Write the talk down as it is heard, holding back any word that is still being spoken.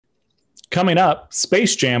Coming up,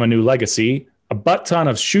 Space Jam: A New Legacy, a butt ton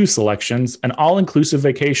of shoe selections, and all-inclusive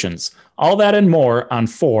vacations. All that and more on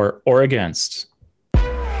For or Against.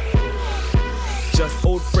 Just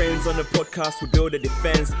old friends on the podcast, we build a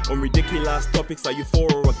defense on ridiculous topics. Are you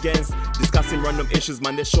for or against? Discussing random issues,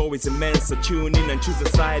 man, the show is immense. So tune in and choose a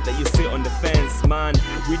side that you sit on the fence. Man,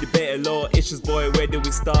 we debate a lot of issues, boy, where do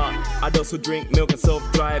we start? Adults who drink milk and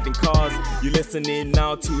self-driving cars. You listening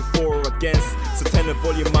now to For or Against, so turn the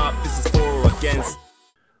volume up, this is For or Against.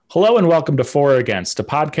 Hello and welcome to For or Against, a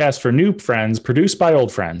podcast for new friends produced by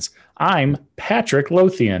old friends. I'm Patrick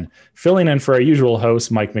Lothian, filling in for our usual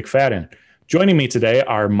host, Mike McFadden. Joining me today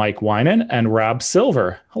are Mike Winan and Rob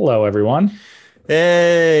Silver. Hello, everyone.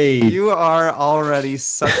 Hey, you are already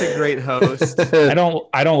such a great host. I don't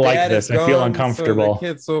like this. I feel uncomfortable. So the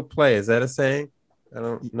kids will play. Is that a saying? I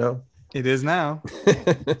don't know. It is now.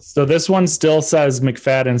 So this one still says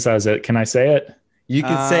McFadden says it. Can I say it? You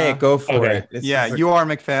can say it. Go for it. You are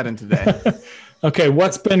McFadden today. Okay,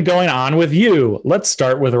 what's been going on with you? Let's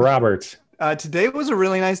start with Robert. Today was a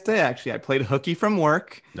really nice day, actually. I played hooky from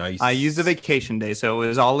work. Nice. I used a vacation day, so it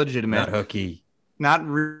was all legitimate. Not hooky. Not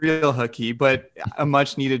real hooky, but a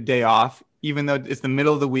much needed day off. Even though it's the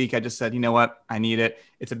middle of the week, I just said, you know what? I need it.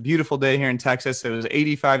 It's a beautiful day here in Texas. It was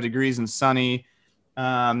 85 degrees and sunny.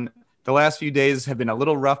 The last few days have been a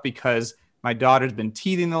little rough because my daughter's been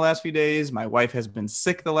teething the last few days. My wife has been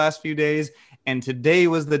sick the last few days. And today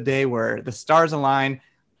was the day where the stars aligned.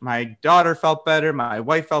 My daughter felt better. My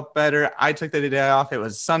wife felt better. I took the day off. It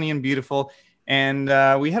was sunny and beautiful. And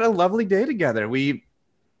we had a lovely day together. I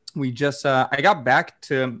got back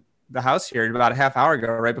to the house here about a half hour ago,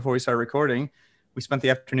 right before we started recording. We spent the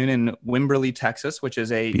afternoon in Wimberley, Texas, which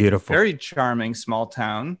is a very charming small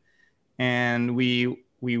town. And we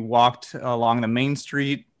walked along the main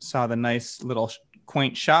street, saw the nice little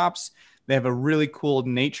quaint shops. They have a really cool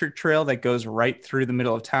nature trail that goes right through the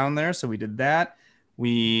middle of town there. So we did that.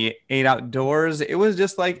 We ate outdoors. It was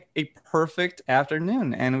just like a perfect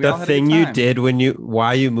afternoon. And we all had a good time. You did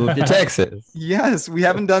while you moved to Texas. Yes, we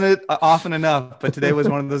haven't done it often enough, but today was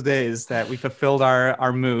one of those days that we fulfilled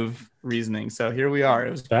our move reasoning. So here we are. It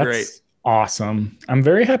was great. Awesome. I'm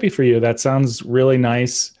very happy for you. That sounds really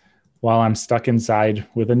nice while I'm stuck inside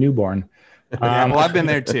with a newborn. Well, I've been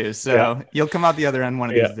there too. So You'll come out the other end one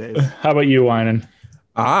of these days. How about you, Winan?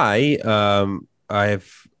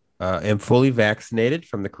 Am fully vaccinated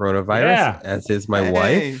from the coronavirus, as is my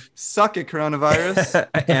wife. Suck it, coronavirus.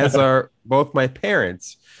 As are both my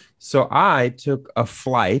parents. So I took a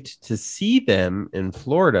flight to see them in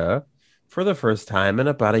Florida for the first time in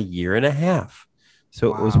about a year and a half.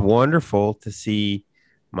 So It was wonderful to see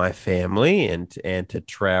my family and to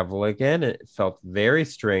travel again. It felt very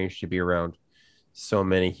strange to be around so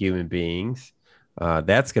many human beings.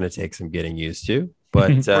 That's going to take some getting used to.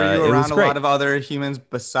 But were you around a lot of other humans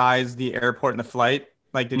besides the airport and the flight?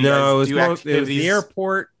 Like, did you guys do activities? It was the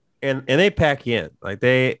airport, and they pack you in. Like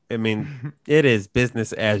it is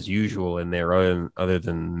business as usual in there, other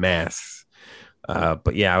than masks.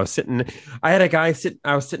 But yeah, I was sitting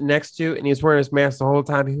next to, and he was wearing his mask the whole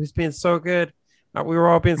time. He was being so good. We were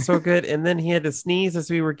all being so good, and then he had to sneeze as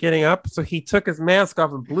we were getting up, so he took his mask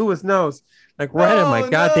off and blew his nose in my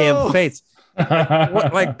goddamn face.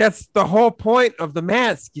 Like that's the whole point of the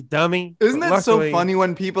mask, you dummy. Isn't that so funny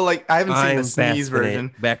when people I haven't seen the sneeze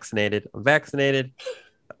version. I'm vaccinated.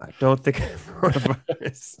 I don't think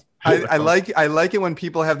coronavirus. I like it when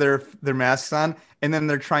people have their masks on and then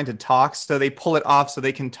they're trying to talk, so they pull it off so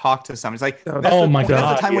they can talk to someone. It's like, my God,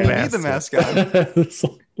 that's the time when you need the mask on. It's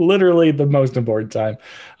literally the most important time.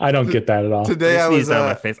 I don't get that at all. Today I was on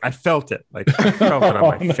my face. I felt it. I felt it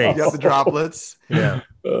on my face. You got the droplets. Yeah.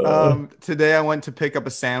 Today I went to pick up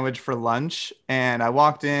a sandwich for lunch, and I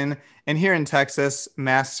walked in. And here in Texas,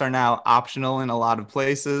 masks are now optional in a lot of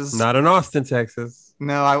places. Not in Austin, Texas.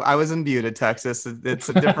 No, I was in Buda, Texas. It's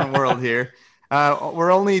a different world here.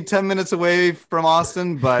 We're only 10 minutes away from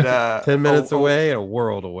Austin, but 10 minutes away, a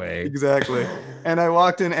world away. Exactly. And I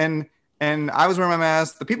walked in, and I was wearing my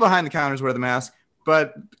mask. The people behind the counters wear the mask,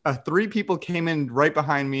 but 3 people came in right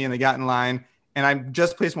behind me, and they got in line. And I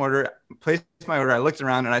just placed my order. I looked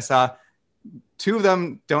around, and I saw 2 of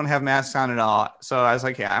them don't have masks on at all. So I was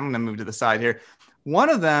like, yeah, I'm going to move to the side here. One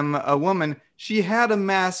of them, a woman, she had a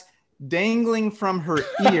mask dangling from her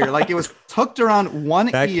ear, like it was tucked around one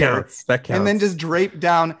ear. That counts. And then just draped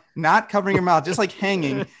down, not covering her mouth, just like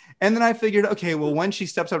hanging. And then I figured, okay, well, when she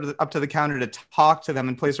steps up to the counter to talk to them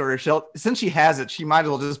and place order, since she has it, she might as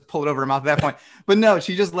well just pull it over her mouth at that point. But no,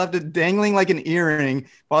 she just left it dangling like an earring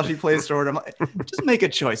while she placed her order. I'm like, just make a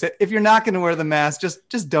choice. If you're not going to wear the mask,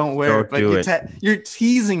 just don't wear it. But you're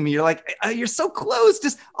teasing me. You're like, you're so close.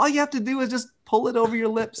 Just all you have to do is just pull it over your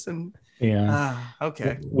lips. And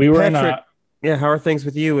okay. We were Patrick, how are things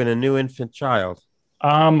with you and a new infant child?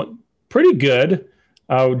 Pretty good.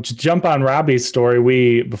 To jump on Robbie's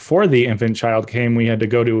story, before the infant child came, we had to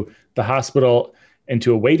go to the hospital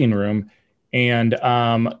into a waiting room. And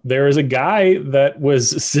there was a guy that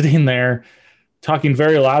was sitting there talking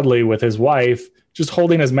very loudly with his wife, just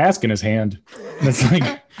holding his mask in his hand. And it's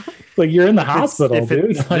like you're in the hospital,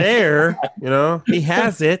 dude. It's there, he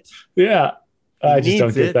has it. Yeah. I just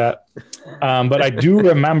don't get that. But I do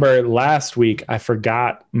remember last week, I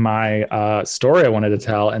forgot my story I wanted to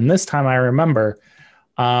tell. And this time I remember.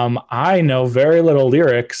 I know very little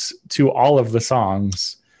lyrics to all of the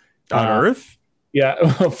songs on Earth.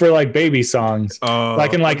 Yeah, for like baby songs. So I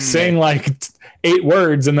can sing 8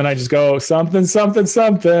 words and then I just go something, something,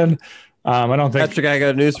 something. I don't think Patrick, I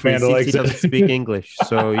got news for you. CC doesn't speak English,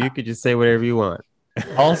 so you could just say whatever you want.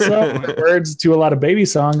 Also, the words to a lot of baby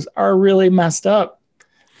songs are really messed up.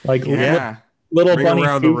 Like Little Ring Bunny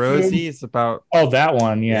Around the Rosie is about that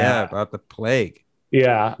one, yeah, about the plague.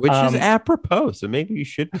 Yeah, which is apropos. So maybe you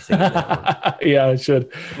should be saying that one. Yeah, I should.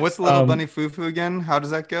 What's Little Bunny Foo Foo again? How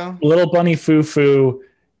does that go? Little Bunny Foo Foo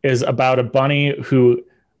is about a bunny who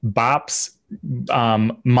bops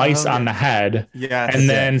mice on the head. Yeah, and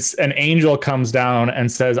then an angel comes down and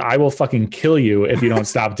says, "I will fucking kill you if you don't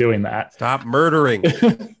stop doing that. Stop murdering."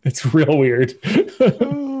 It's real weird.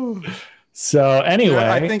 So anyway,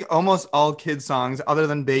 I think almost all kid songs other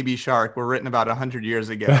than Baby Shark were written about 100 years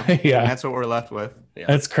ago. Yeah. And that's what we're left with. Yeah.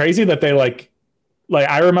 It's crazy that they like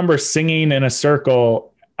I remember singing in a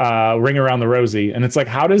circle, Ring Around the Rosie. And it's like,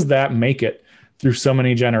 how does that make it through so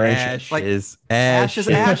many generations? Ashes.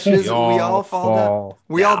 We all fall down.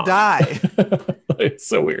 We all die. It's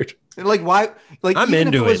so weird. Like why? Like I'm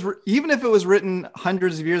into it. Even if it was written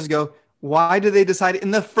hundreds of years ago, why did they decide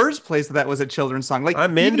in the first place that was a children's song? Like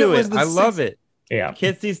I'm into it. I love it. Yeah.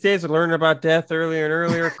 Kids these days are learning about death earlier and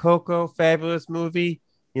earlier. Coco, fabulous movie.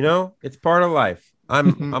 It's part of life.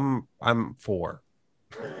 I'm for.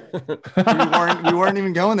 we weren't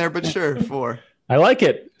even going there, but sure, 4. I like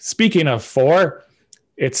it. Speaking of 4,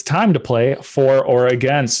 it's time to play For or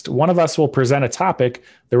Against. One of us will present a topic.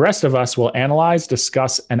 The rest of us will analyze,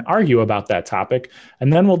 discuss, and argue about that topic.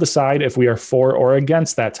 And then we'll decide if we are for or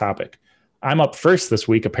against that topic. I'm up first this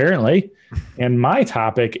week, apparently. And my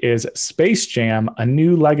topic is Space Jam: A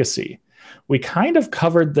New Legacy. We kind of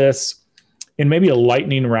covered this in maybe a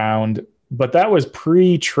lightning round, but that was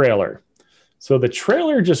pre-trailer. So the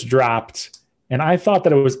trailer just dropped, and I thought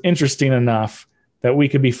that it was interesting enough that we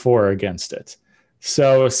could be for or against it.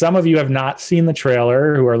 So some of you have not seen the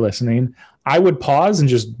trailer who are listening. I would pause and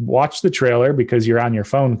just watch the trailer because you're on your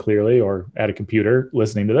phone clearly or at a computer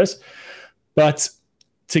listening to this. But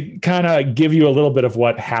to kind of give you a little bit of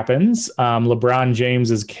what happens, LeBron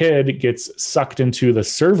James's kid gets sucked into the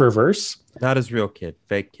serververse. Not his real kid,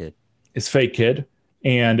 fake kid. His fake kid.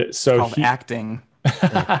 And so acting.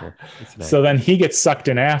 Nice. So then he gets sucked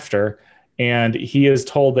in after, and he is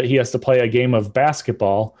told that he has to play a game of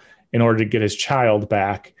basketball in order to get his child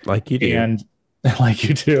back. Like you do. And like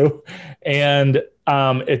you do. And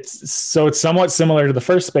it's somewhat similar to the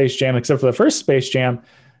first Space Jam, except for the first Space Jam,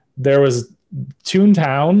 there was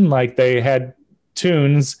Toontown, like they had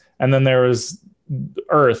tunes, and then there was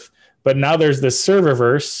Earth. But now there's this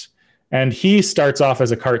serververse, and he starts off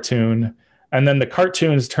as a cartoon, and then the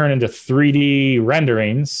cartoons turn into 3D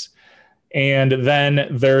renderings. And then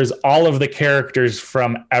there's all of the characters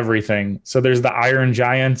from everything. So there's the Iron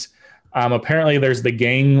Giant. Apparently there's the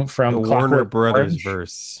gang from the Warner Brothers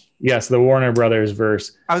verse. Yes, the Warner Brothers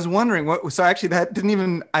verse. I was wondering what. So actually, that didn't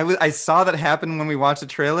even. I saw that happen when we watched the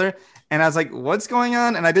trailer, and I was like, "What's going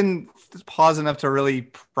on?" And I didn't pause enough to really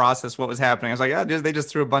process what was happening. I was like, "Yeah, they just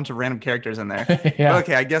threw a bunch of random characters in there." Yeah.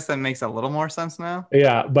 Okay, I guess that makes a little more sense now.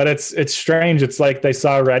 Yeah, but it's strange. It's like they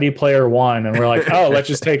saw Ready Player One, and we're like, "Oh, let's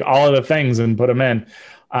just take all of the things and put them in."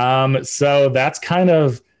 So that's kind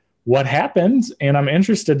of what happened, and I'm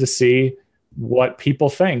interested to see what people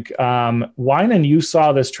think. Winan, you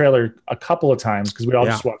saw this trailer a couple of times because we all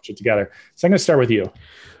just watched it together. So I'm going to start with you.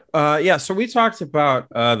 So we talked about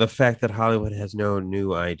the fact that Hollywood has no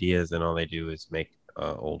new ideas and all they do is make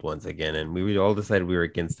old ones again. And we all decided we were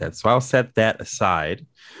against that. So I'll set that aside.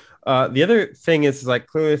 The other thing is like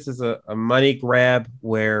clearly this is a money grab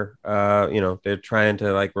where they're trying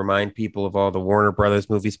to like remind people of all the Warner Brothers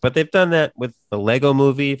movies, but they've done that with the Lego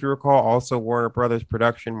movie, if you recall, also Warner Brothers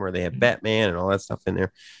production where they have Batman and all that stuff in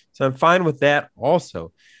there. So I'm fine with that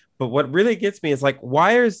also. But what really gets me is like,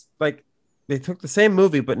 why is like they took the same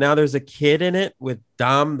movie, but now there's a kid in it with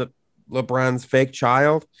Dom, the LeBron's fake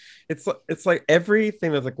child. It's like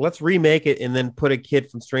everything that's like, let's remake it and then put a kid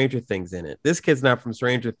from Stranger Things in it. This kid's not from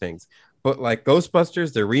Stranger Things, but like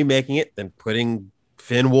Ghostbusters, they're remaking it, then putting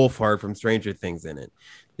Finn Wolfhard from Stranger Things in it.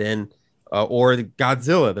 Then, or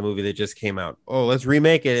Godzilla, the movie that just came out. Oh, let's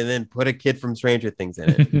remake it and then put a kid from Stranger Things in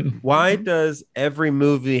it. Why does every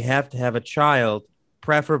movie have to have a child,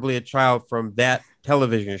 preferably a child from that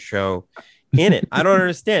television show, in it? I don't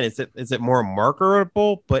understand. Is it more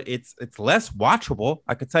marketable, but it's less watchable?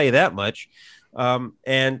 I could tell you that much.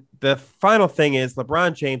 And the final thing is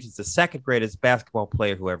LeBron James is the second greatest basketball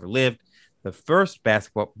player who ever lived. The first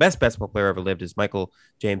best basketball player ever lived is Michael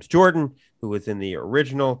James Jordan, who was in the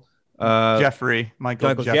original Michael Jeffrey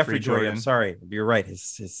Jordan. I'm sorry, you're right.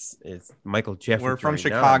 His Michael Jeffrey. We're from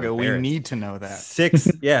Jordan. Chicago. We need to know that.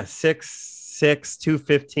 6'6",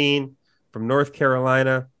 215 from North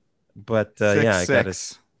Carolina. But I got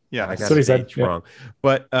his age wrong.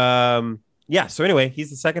 But so anyway, he's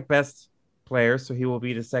the second best player, so he will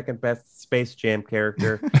be the second best Space Jam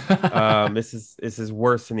character. This is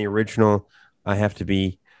worse than the original. I have to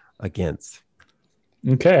be against.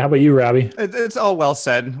 Okay, how about you, Robbie? It's all well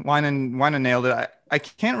said. Winan nailed it. I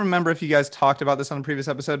can't remember if you guys talked about this on the previous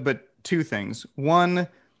episode, but two things. One,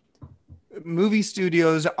 movie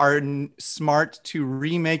studios are smart to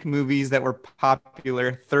remake movies that were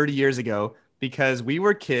popular 30 years ago because we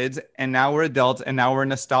were kids and now we're adults and now we're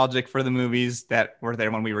nostalgic for the movies that were there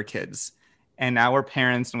when we were kids. And now we're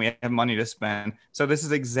parents and we have money to spend. So this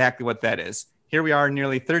is exactly what that is. Here we are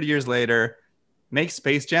nearly 30 years later, make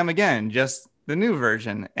Space Jam again, just the new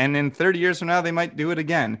version. And in 30 years from now, they might do it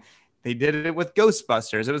again. They did it with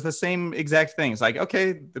Ghostbusters. It was the same exact thing. It's like,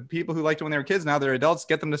 okay, the people who liked it when they were kids, now they're adults,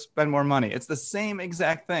 get them to spend more money. It's the same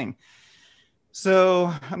exact thing.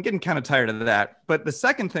 So I'm getting kind of tired of that. But the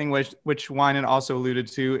second thing, which Winan also alluded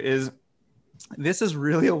to, is this is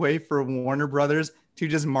really a way for Warner Brothers to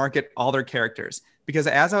just market all their characters. Because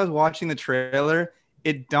as I was watching the trailer,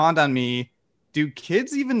 it dawned on me, do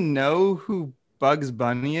kids even know who Bugs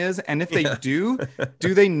Bunny is? And if they do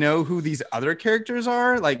they know who these other characters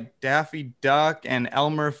are, like Daffy Duck and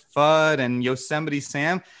Elmer Fudd and Yosemite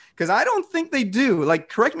Sam? Because I don't think they do. Like,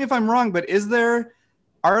 correct me if I'm wrong, but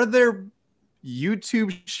are there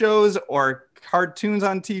YouTube shows or cartoons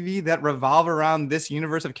on TV that revolve around this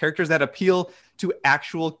universe of characters that appeal to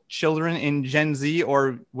actual children in Gen Z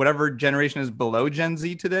or whatever generation is below Gen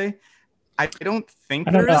Z today? I don't think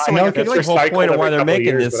there is. So I feel like the whole point of why they're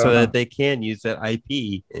making this so that they can use that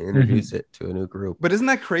IP and introduce it to a new group. But isn't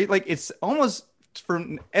that crazy? Like, it's almost,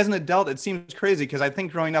 as an adult, it seems crazy because I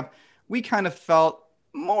think growing up, we kind of felt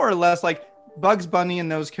more or less like Bugs Bunny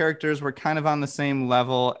and those characters were kind of on the same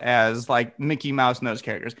level as like Mickey Mouse and those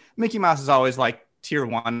characters. Mickey Mouse is always like tier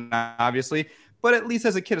one, obviously, but at least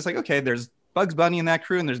as a kid, it's like, okay, there's Bugs Bunny in that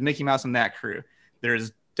crew and there's Mickey Mouse in that crew.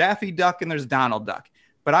 There's Daffy Duck and there's Donald Duck.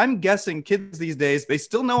 But I'm guessing kids these days, they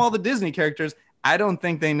still know all the Disney characters. I don't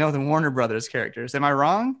think they know the Warner Brothers characters. Am I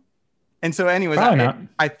wrong? And so anyways,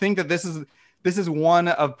 I think that this is one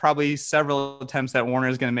of probably several attempts that Warner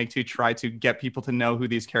is going to make to try to get people to know who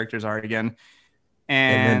these characters are again.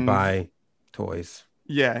 And then buy toys.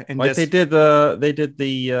 Yeah. And like they did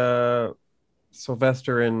the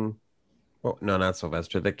Sylvester and, well, no, not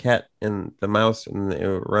Sylvester, the cat and the mouse and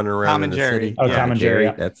the running around Tom and Jerry. City. Oh, yeah, Tom and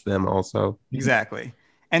Jerry. That's them also. Exactly.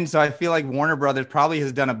 And so I feel like Warner Brothers probably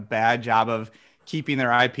has done a bad job of keeping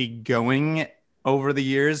their IP going over the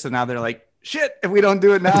years. So now they're like, shit, if we don't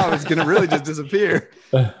do it now, it's going to really just disappear.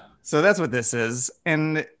 So that's what this is.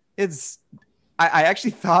 And I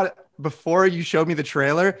actually thought before you showed me the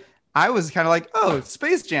trailer, I was kind of like, oh,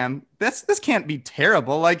 Space Jam, this can't be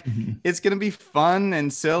terrible. Like, it's going to be fun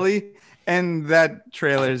and silly. And that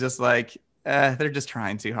trailer is just like, they're just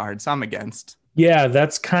trying too hard. So I'm against. Yeah,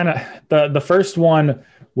 that's kind of the first one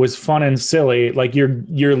was fun and silly. Like your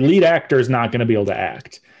lead actor is not going to be able to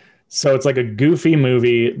act. So it's like a goofy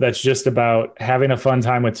movie that's just about having a fun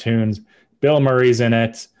time with tunes. Bill Murray's in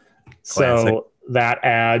it. Classic. So that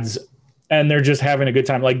adds, and they're just having a good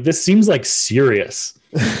time. Like, this seems like serious.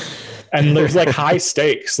 And there's like high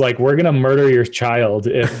stakes. Like, we're going to murder your child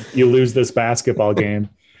if you lose this basketball game.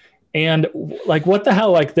 And like, what the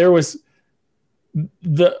hell? Like, there was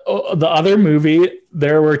the other movie,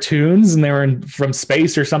 there were tunes and they were from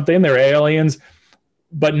space or something. They were aliens.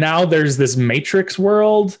 But now there's this Matrix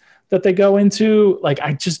world that they go into. Like,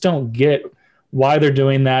 I just don't get why they're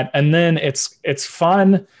doing that. And then it's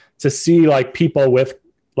fun to see like people with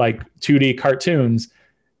like 2D cartoons,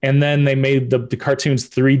 and then they made the cartoons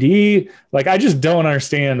 3D. Like, I just don't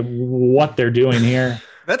understand what they're doing here.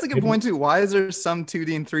 That's a good point too. Why is there some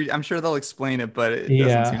 2D and 3D? I'm sure they'll explain it, but it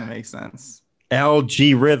doesn't seem to make sense.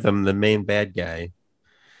 LG Rhythm, the main bad guy,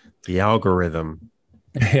 the algorithm.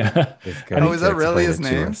 Yeah. Is that really his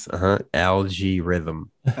name? LG Rhythm.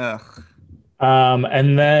 Ugh.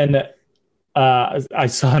 And then I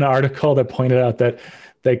saw an article that pointed out that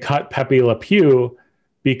they cut Pepe Le Pew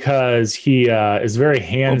because he is very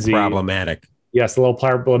handsy. Problematic. Yes, a little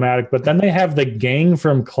problematic. But then they have the gang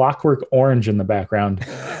from Clockwork Orange in the background.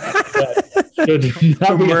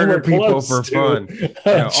 Not murder people for fun.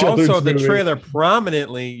 Yeah, also, the trailer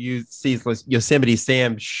prominently sees Yosemite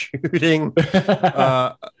Sam shooting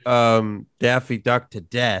Daffy Duck to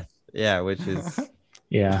death. Yeah, which is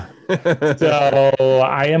yeah. So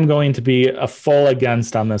I am going to be a full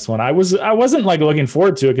against on this one. I wasn't like looking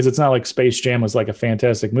forward to it because it's not like Space Jam was like a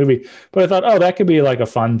fantastic movie, but I thought, oh, that could be like a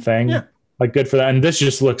fun thing. Yeah. Like, good for that. And this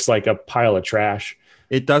just looks like a pile of trash.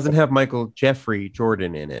 It doesn't have Michael Jeffrey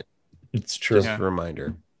Jordan in it. It's true. Just a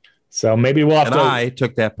reminder. So maybe we'll have to. I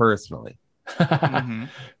took that personally. Mm-hmm.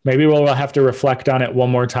 Maybe we'll have to reflect on it one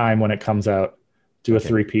more time when it comes out. Do a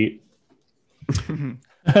three-peat.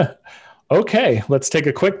 Okay, let's take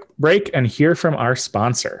a quick break and hear from our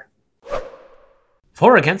sponsor.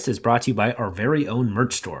 For Against is brought to you by our very own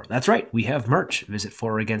merch store. That's right, we have merch. Visit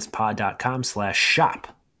foragainstpod.com/shop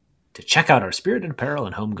to check out our spirited apparel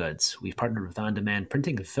and home goods. We've partnered with on-demand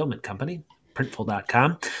printing and fulfillment company,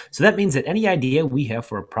 Printful.com. So that means that any idea we have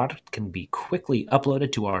for a product can be quickly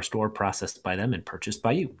uploaded to our store, processed by them, and purchased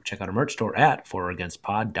by you. Check out our merch store at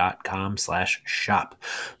foragainstpod.com/shop.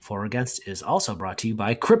 For Against is also brought to you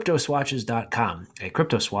by CryptoSwatches.com. A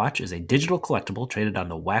CryptoSwatch is a digital collectible traded on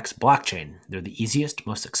the Wax blockchain. They're the easiest,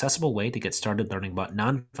 most accessible way to get started learning about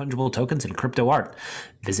non-fungible tokens and crypto art.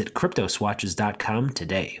 Visit CryptoSwatches.com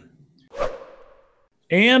today.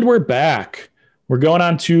 And we're back. We're going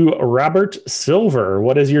on to Robert Silver.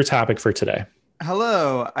 What is your topic for today?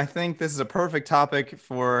 Hello. I think this is a perfect topic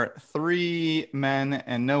for 3 men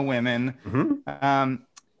and no women. Mm-hmm.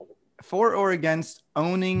 For or against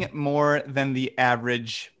owning more than the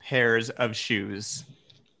average pairs of shoes.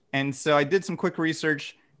 And so I did some quick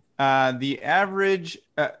research. The average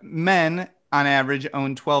men on average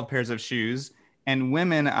own 12 pairs of shoes, and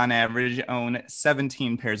women on average own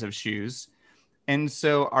 17 pairs of shoes. And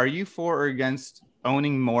so are you for or against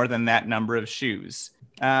owning more than that number of shoes?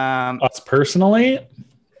 Us personally,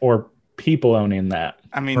 or people owning that?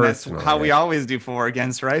 I mean, personally, that's how we always do for or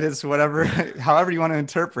against, right? It's whatever, however you want to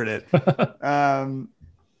interpret it.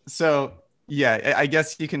 So, yeah, I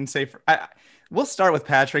guess you can say, we'll start with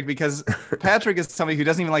Patrick because Patrick is somebody who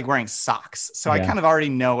doesn't even like wearing socks. So I kind of already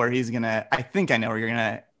know where he's going to, I think I know where you're going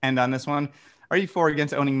to end on this one. Are you for or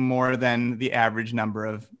against owning more than the average number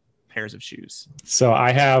of pairs of shoes? So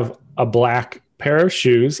I have a black pair of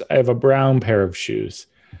shoes. I have a brown pair of shoes.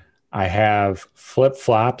 I have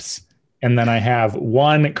flip-flops. And then I have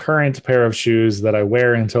one current pair of shoes that I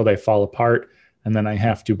wear until they fall apart. And then I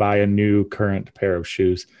have to buy a new current pair of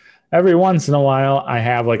shoes. Every once in a while, I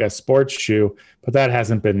have like a sports shoe, but that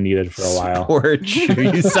hasn't been needed for a while. Sports shoe.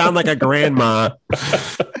 You sound like a grandma.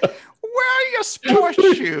 Wear your sports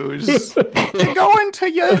shoes. You're going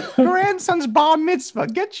to your grandson's bar mitzvah.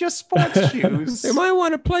 Get your sports shoes. You might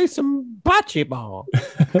want to play some bocce ball.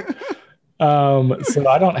 So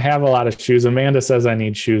I don't have a lot of shoes. Amanda says I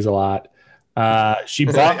need shoes a lot. She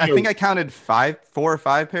bought. I think I counted 4 or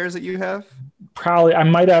 5 pairs that you have. Probably, I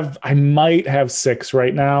might have 6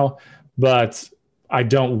 right now, but I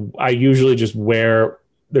don't. I usually just wear.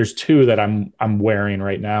 There's 2 that I'm wearing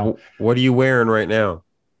right now. What are you wearing right now?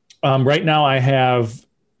 Right now, I have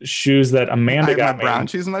shoes that Amanda got my brown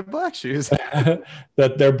shoes and my black shoes. That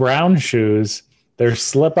they're brown shoes. They're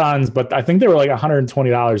slip-ons, but I think they were like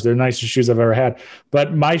 $120. They're the nicest shoes I've ever had.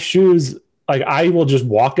 But my shoes, like I will just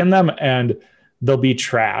walk in them and they'll be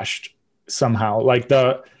trashed somehow. Like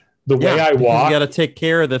the way I walk. You got to take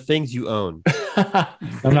care of the things you own.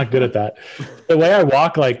 I'm not good at that. The way I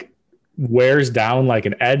walk like wears down like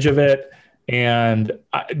an edge of it. And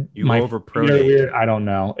my weird. I don't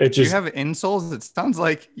know. It just. Do you have insoles? It sounds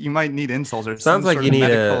like you might need insoles or sounds like you need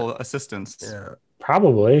medical assistance. Yeah.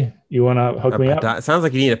 Probably. You want to hook me up? It sounds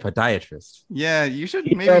like you need a podiatrist. Yeah, you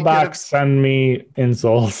should maybe send me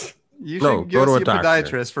insoles. You should go to a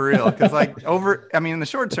podiatrist for real. Because in the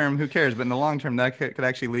short term, who cares? But in the long term, that could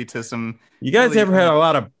actually lead to some. You guys ever had a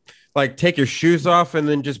lot of like take your shoes off and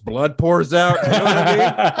then just blood pours out? You know what I mean?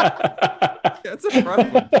 What's the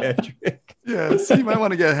problem, Patrick? Yeah, so you might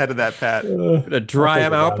want to get ahead of that, Pat. Gonna dry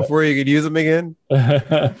them out before you could use them again.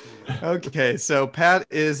 Okay, so Pat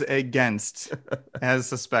is against, as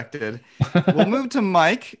suspected. We'll move to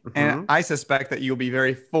Mike, and I suspect that you'll be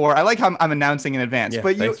very for. I like how I'm announcing in advance, Yeah,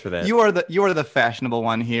 but thanks for that. you are the fashionable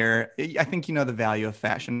one here. I think you know the value of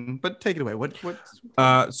fashion, but take it away. What?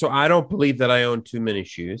 So I don't believe that I own too many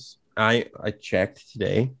shoes. I checked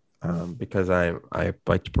today because I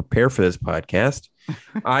like to prepare for this podcast.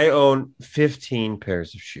 I own 15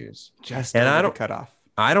 pairs of shoes. Just and over I the don't cutoff.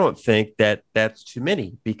 I don't think that that's too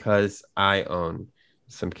many because I own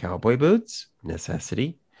some cowboy boots,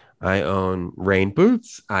 necessity. I own rain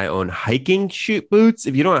boots. I own hiking shoe boots.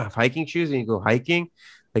 If you don't have hiking shoes and you go hiking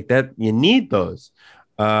like that, you need those.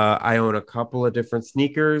 I own a couple of different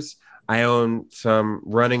sneakers. I own some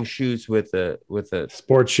running shoes with a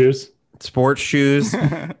Sports shoes.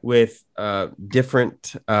 with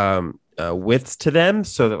different widths to them,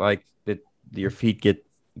 so that like your feet get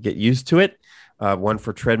used to it. One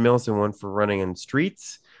for treadmills and one for running in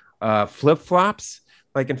streets. Flip-flops.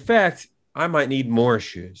 Like, in fact, I might need more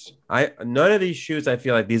shoes. None of these shoes, I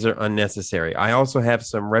feel like these are unnecessary. I also have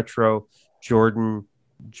some retro Jordan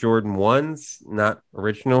 1s, not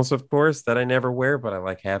originals, of course, that I never wear, but I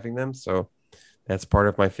like having them. So that's part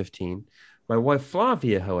of my 15. My wife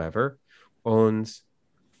Flavia, however, owns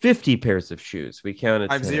 50 pairs of shoes. We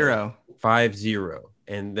counted 50. 50.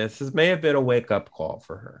 And may have been a wake-up call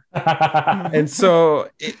for her. And so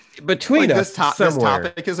between like us this somewhere,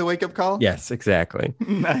 topic is a wake-up call? yes, exactly.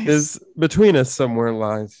 Nice. Between us somewhere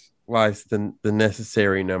lies the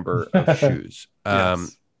necessary number of shoes.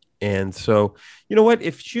 Yes. And so, you know what?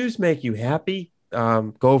 If shoes make you happy,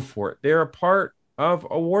 go for it. They're a part of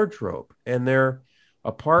a wardrobe, and they're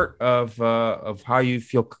a part of how you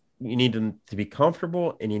feel. You need them to be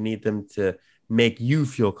comfortable, and you need them to make you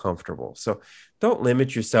feel comfortable. So don't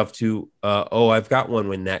limit yourself to, I've got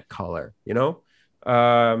one in that color. They're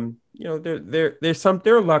a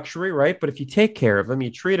luxury, right? But if you take care of them,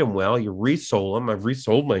 you treat them well, you resole them. I've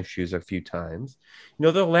resold my shoes a few times.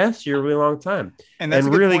 They'll last you a really long time. And that's a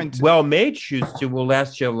good really point, too. well-made shoes too will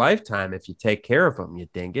last you a lifetime if you take care of them, you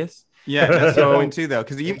dingus. Yeah, that's So- the point too, though,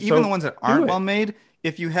 because even the ones that aren't it. well made,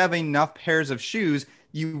 if you have enough pairs of shoes,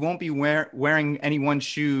 you won't be wearing any one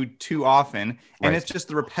shoe too often, and Right. it's just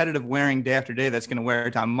the repetitive wearing day after day that's going to wear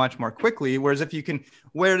it down much more quickly. Whereas if you can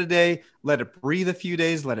wear it a day, let it breathe a few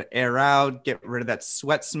days, let it air out, get rid of that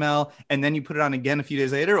sweat smell, and then you put it on again a few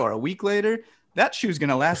days later or a week later, that shoe is going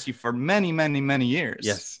to last you for many, many, many years.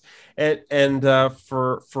 Yes. And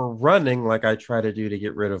for running, like I try to do to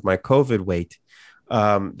get rid of my COVID weight,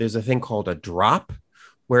 there's a thing called a drop,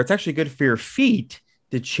 where it's actually good for your feet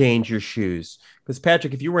to change your shoes. Because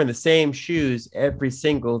Patrick, if you're wearing the same shoes every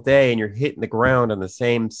single day and you're hitting the ground on the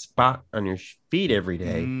same spot on your feet every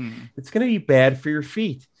day, it's going to be bad for your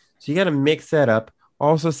feet. So you got to mix that up.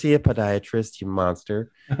 Also see a podiatrist, you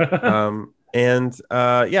monster. So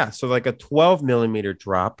like a 12 millimeter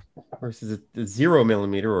drop versus a 0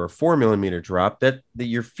 millimeter or a 4 millimeter drop, that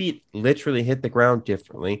your feet literally hit the ground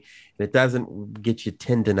differently, and it doesn't get you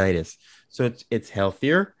tendonitis. So it's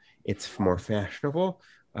healthier, it's more fashionable,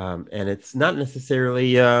 and it's not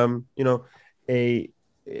necessarily a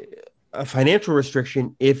financial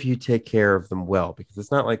restriction if you take care of them well, because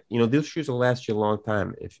it's not like those shoes will last you a long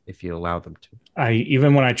time if you allow them to.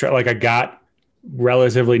 Even when I try, like I got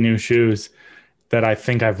relatively new shoes that I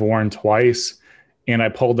think I've worn twice, and I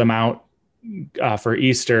pulled them out for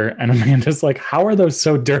Easter, and Amanda's like, "How are those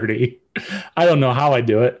so dirty?" I don't know how I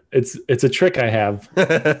do it. It's a trick I have.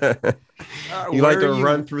 You like to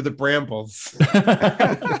run through the brambles.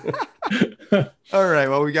 All right.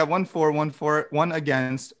 Well, we got 1 for, 1 for, 1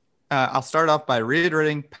 against. I'll start off by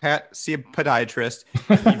reiterating, Pat, see a podiatrist.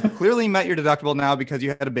 You've clearly met your deductible now because you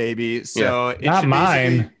had a baby. So it Not should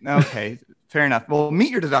mine. Okay, fair enough. Well,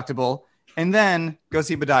 meet your deductible and then go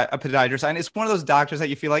see a podiatrist. And it's one of those doctors that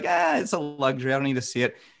you feel like, it's a luxury. I don't need to see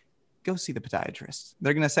it. Go see the podiatrist.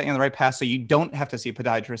 They're going to set you on the right path so you don't have to see a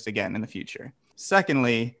podiatrist again in the future.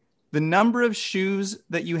 Secondly, the number of shoes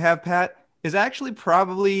that you have, Pat, is actually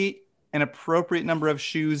probably an appropriate number of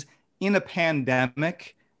shoes in a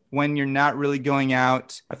pandemic when you're not really going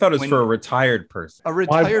out. I thought it was for a retired person. A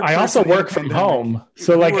retired I also person in a work from pandemic. home.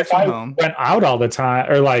 So like work if from I home. went out all the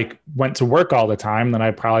time or like went to work all the time, then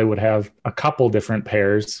I probably would have a couple different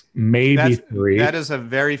pairs, maybe 3. That is a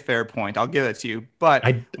very fair point. I'll give it to you. But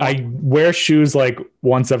I wear shoes like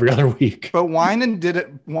once every other week. But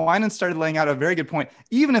Winan started laying out a very good point.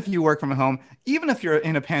 Even if you work from home, even if you're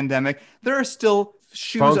in a pandemic, there are still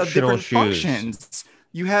shoes of Functional different shoes. functions.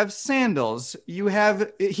 You have sandals. He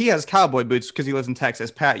has cowboy boots because he lives in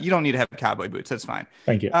Texas. Pat, you don't need to have cowboy boots. That's fine.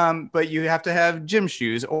 Thank you. But you have to have gym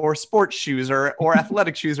shoes or sports shoes or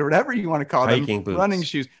athletic shoes or whatever you want to call them. Hiking boots. Running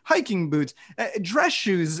shoes, hiking boots, dress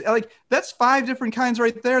shoes. Like that's 5 different kinds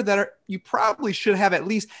right there that you probably should have at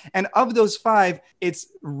least. And of those 5, it's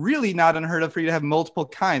really not unheard of for you to have multiple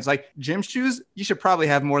kinds. Like gym shoes, you should probably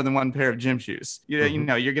have more than 1 pair of gym shoes. You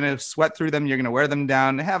know, you're going to sweat through them. You're going to wear them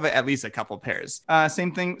down. Have at least a couple pairs.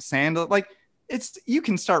 Same thing, sandal. Like you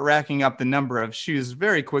can start racking up the number of shoes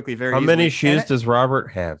very quickly. How many shoes does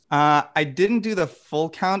Robert have? I didn't do the full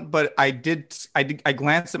count, but I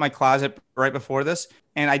glanced at my closet right before this,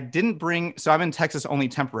 and I didn't bring. So I'm in Texas only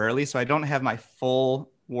temporarily, so I don't have my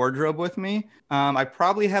full wardrobe with me. I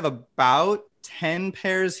probably have about 10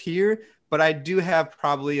 pairs here, but I do have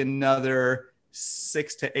probably another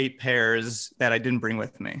 6 to 8 pairs that I didn't bring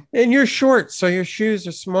with me. And you're short, so your shoes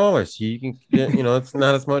are smaller, so you can, it's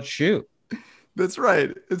not as much shoe. That's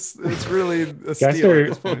right. It's really a steal.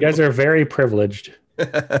 You guys are very privileged.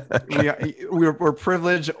 We're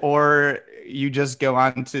privileged, or you just go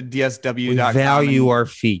on to dsw.com. Value our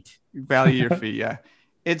feet. Value your feet. Yeah.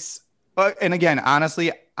 And again,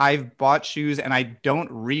 honestly, I've bought shoes and I don't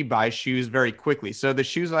rebuy shoes very quickly. So the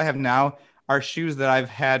shoes that I have now are shoes that I've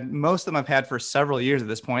had. Most of them I've had for several years at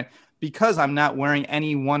this point because I'm not wearing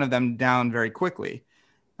any one of them down very quickly.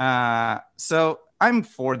 So I'm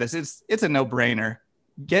for this. It's a no-brainer.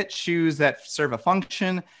 Get shoes that serve a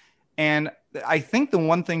function. And I think the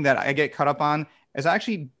one thing that I get caught up on is I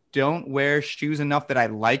actually don't wear shoes enough that I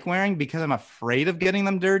like wearing because I'm afraid of getting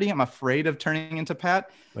them dirty. I'm afraid of turning into Pat.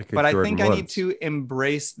 But I think I need to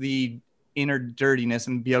embrace the inner dirtiness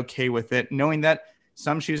and be okay with it, knowing that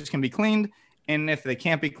some shoes can be cleaned. And if they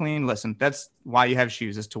can't be cleaned, listen, that's why you have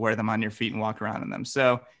shoes, is to wear them on your feet and walk around in them.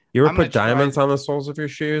 So you ever put diamonds on the soles of your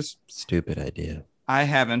shoes? Stupid idea. I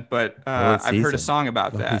haven't, but I've heard a song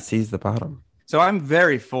about that. He sees the bottom. So I'm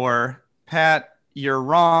very for Pat. You're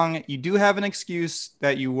wrong. You do have an excuse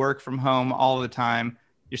that you work from home all the time.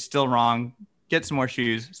 You're still wrong. Get some more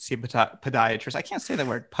shoes. See a podiatrist. I can't say that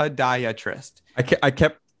word. Podiatrist. I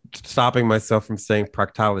kept stopping myself from saying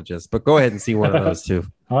proctologist, but go ahead and see one of those too.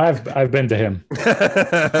 Oh, I've been to him.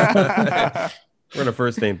 We're on a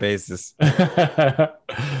first name basis.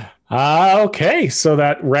 Okay, so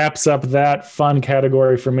that wraps up that fun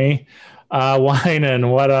category for me. Winan,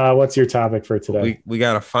 what's your topic for today? We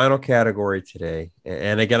got a final category today,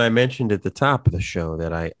 and again, I mentioned at the top of the show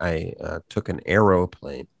that I took an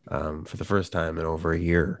aeroplane for the first time in over a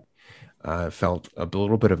year. I felt a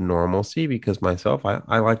little bit of normalcy because myself,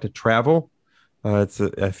 I like to travel. I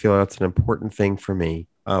feel that's an important thing for me.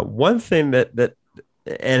 One thing that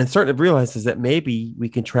and it's starting to realize is that maybe we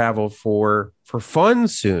can travel for fun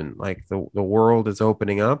soon. Like the world is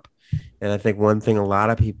opening up. And I think one thing a lot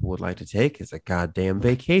of people would like to take is a goddamn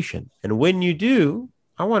vacation. And when you do,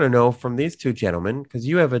 I want to know from these two gentlemen, because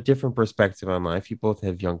you have a different perspective on life. You both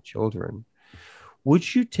have young children.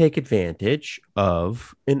 Would you take advantage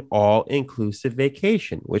of an all-inclusive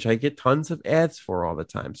vacation, which I get tons of ads for all the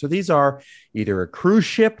time? So these are either a cruise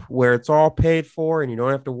ship where it's all paid for and you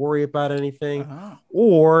don't have to worry about anything,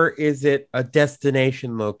 or is it a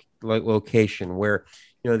destination location where,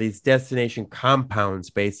 these destination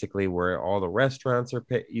compounds, basically, where all the restaurants are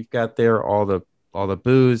you've got there, all the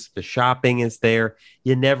booze, the shopping is there.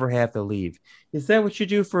 You never have to leave. Is that what you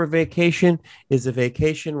do for a vacation? Is a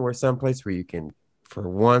vacation where someplace where you can, for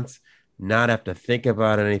once, not have to think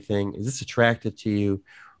about anything? Is this attractive to you?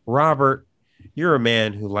 Robert, you're a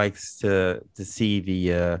man who likes to see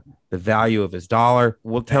the value of his dollar.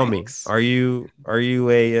 Well, tell me, are you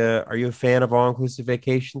a fan of all inclusive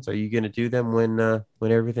vacations? Are you going to do them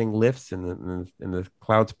when everything lifts and the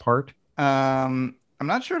clouds part? I'm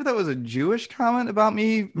not sure if that was a Jewish comment about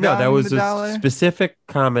me. No, that was a specific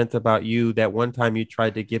comment about you. That one time you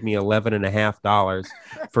tried to give me $11.50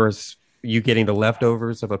 for you getting the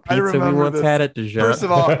leftovers of a pizza we once had at Dijon. First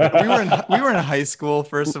of all, we were in high school,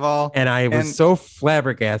 first of all. And I was so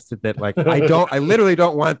flabbergasted that I literally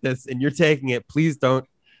don't want this, and you're taking it. Please don't.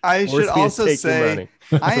 I should also say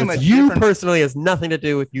I am personally has nothing to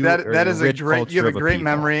do with you. That is a great. You have a great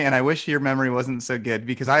memory, and I wish your memory wasn't so good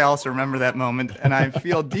because I also remember that moment, and I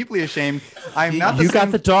feel deeply ashamed. I'm not. You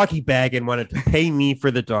got the doggy bag and wanted to pay me for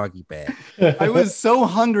the doggy bag. I was so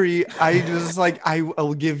hungry. I was like, I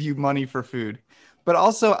will give you money for food. But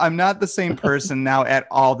also, I'm not the same person now at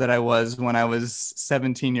all that I was when I was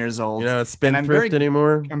 17 years old. You're not a spendthrift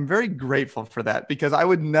anymore? I'm very grateful for that because I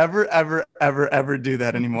would never, ever, ever, ever do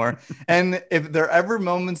that anymore. And if there are ever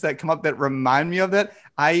moments that come up that remind me of that,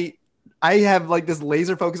 I I have like this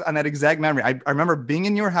laser focus on that exact memory. I remember being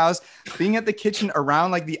in your house, being at the kitchen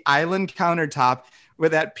around like the island countertop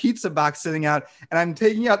with that pizza box sitting out, and I'm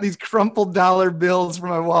taking out these crumpled dollar bills from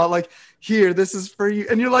my wallet, like, here, this is for you.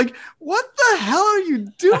 And you're like, what the hell are you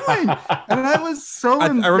doing? And I was so I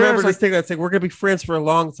remember this like, thing that's like, we're going to be friends for a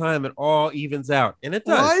long time and all evens out. And it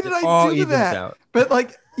does. Why did I do that? But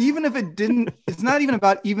like, even if it didn't, it's not even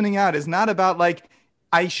about evening out. It's not about like,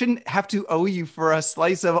 I shouldn't have to owe you for a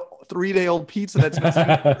slice of 3-day-old pizza that's missing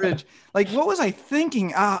in the fridge. Like, what was I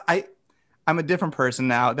thinking? I'm a different person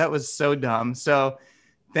now. That was so dumb. So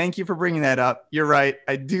thank you for bringing that up. You're right.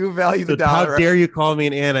 I do value the dollar. How dare you call me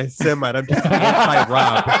an anti-Semite? I'm just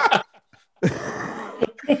anti-Rob.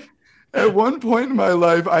 At one point in my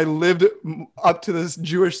life, I lived up to this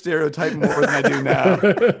Jewish stereotype more than I do now.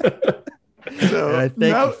 So I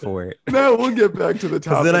thank you for it. Now we'll get back to the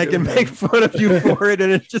topic. Then I can make fun of you for it,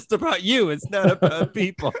 and it's just about you. It's not about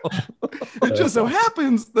people. It just so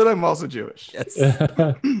happens that I'm also Jewish. Yes.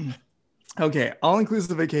 Okay,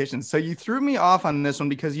 all-inclusive vacations. So you threw me off on this one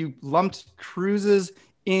because you lumped cruises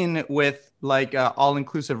in with like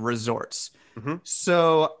all-inclusive resorts. Mm-hmm.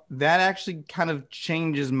 So that actually kind of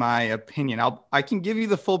changes my opinion. I can give you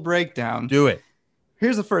the full breakdown. Do it.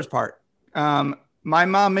 Here's the first part. My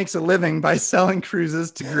mom makes a living by selling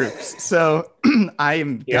cruises to groups. So I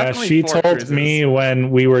am definitely she for told cruises. me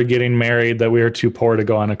when we were getting married that we were too poor to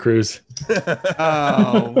go on a cruise.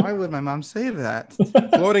 Oh, why would my mom say that?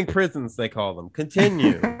 Floating prisons, they call them.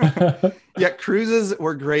 Continue. Yeah, cruises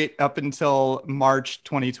were great up until March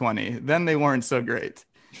 2020. Then they weren't so great.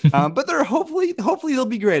 But they're hopefully they'll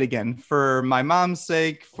be great again for my mom's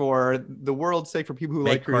sake, for the world's sake, for people who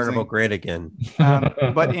Make like cruising. Carnival great again.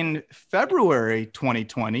 But in February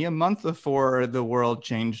 2020, a month before the world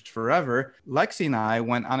changed forever, Lexi and I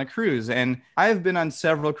went on a cruise. And I've been on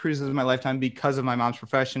several cruises in my lifetime because of my mom's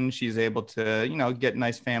profession. She's able to, get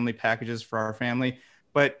nice family packages for our family.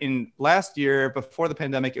 But in last year, before the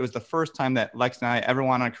pandemic, it was the first time that Lex and I ever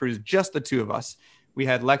went on a cruise, just the two of us. We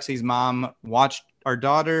had Lexi's mom watch our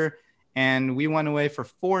daughter, and we went away for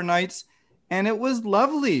 4 nights, and it was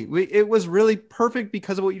lovely. It was really perfect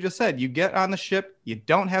because of what you just said. You get on the ship, you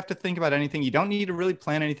don't have to think about anything. You don't need to really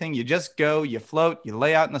plan anything. You just go, you float, you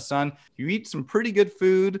lay out in the sun, you eat some pretty good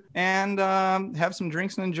food, and have some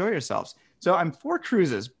drinks and enjoy yourselves. So I'm for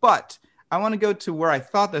cruises, but I want to go to where I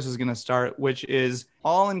thought this was going to start, which is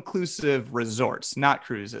all-inclusive resorts, not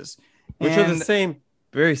cruises. Which are the same.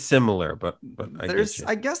 Very similar, but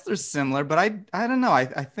I guess they're similar, but I don't know. I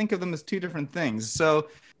think of them as two different things. So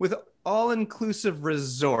with all-inclusive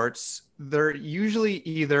resorts, they're usually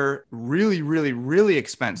either really, really, really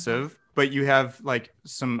expensive, but you have like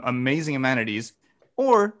some amazing amenities,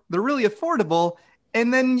 or they're really affordable.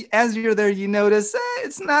 And then as you're there, you notice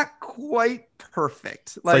it's not quite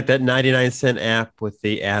perfect. It's like that 99-cent app with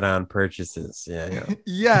the add-on purchases. Yeah.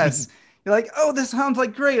 Yes. You're like, oh, this sounds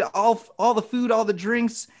like great. All the food, all the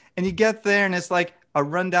drinks. And you get there and it's like a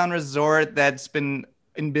rundown resort that's been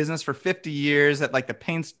in business for 50 years, that like the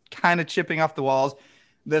paint's kind of chipping off the walls.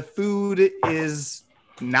 The food is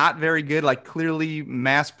not very good, like clearly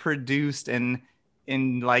mass produced and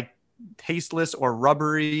in like tasteless or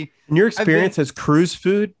rubbery. In your experience as cruise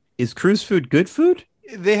food, is cruise food good food?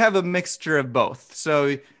 They have a mixture of both.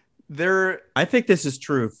 So I think this is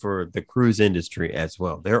true for the cruise industry as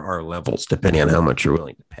well. There are levels depending on how much you're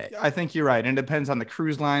willing to pay. I think you're right. And it depends on the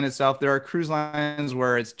cruise line itself. There are cruise lines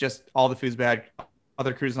where it's just all the food's bad.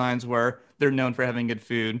 Other cruise lines where they're known for having good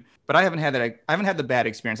food. But I haven't had that. I haven't had the bad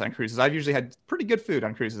experience on cruises. I've usually had pretty good food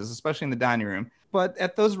on cruises, especially in the dining room. But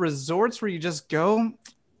at those resorts where you just go,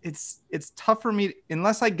 it's tough for me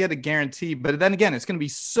unless I get a guarantee. But then again, it's going to be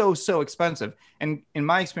so expensive. And in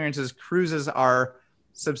my experiences, cruises are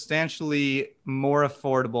substantially more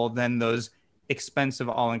affordable than those expensive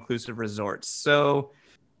all-inclusive resorts. So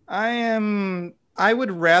I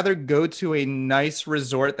would rather go to a nice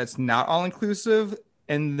resort that's not all-inclusive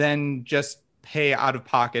and then just pay out of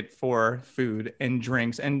pocket for food and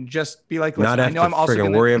drinks and just be like, listen, I know I'm also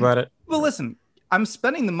going to worry about it. Well, listen, I'm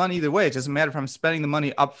spending the money either way. It doesn't matter if I'm spending the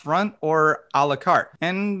money up front or a la carte.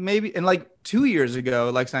 And like 2 years ago,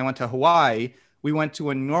 Lex and I went to Hawaii. We went to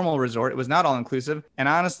a normal resort. It was not all inclusive. And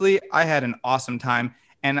honestly, I had an awesome time.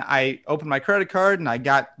 And I opened my credit card and I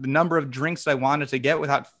got the number of drinks I wanted to get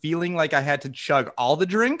without feeling like I had to chug all the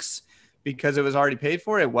drinks because it was already paid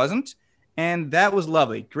for. It wasn't. And that was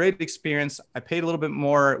lovely. Great experience. I paid a little bit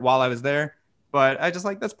more while I was there, but I just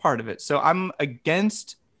that's part of it. So I'm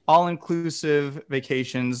against all-inclusive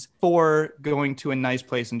vacations for going to a nice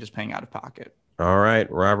place and just paying out of pocket. All right.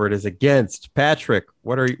 Robert is against. Patrick,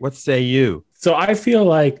 what say you? So I feel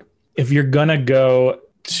like if you're going to go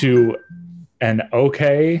to an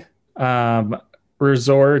okay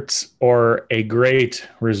resort or a great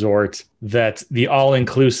resort, that the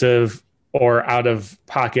all-inclusive or out of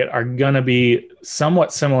pocket are going to be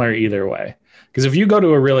somewhat similar either way. Because if you go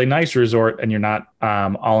to a really nice resort and you're not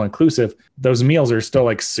all inclusive, those meals are still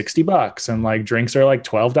like $60 and like drinks are like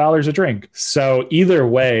 $12 a drink. So either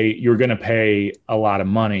way, you're going to pay a lot of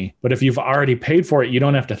money. But if you've already paid for it, you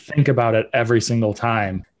don't have to think about it every single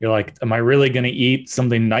time. You're like, am I really going to eat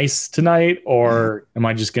something nice tonight, or am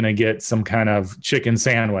I just going to get some kind of chicken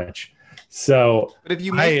sandwich? So, but if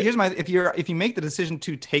you make, if you make the decision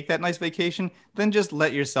to take that nice vacation, then just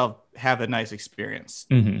let yourself have a nice experience.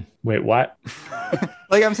 Mm-hmm. Wait, what?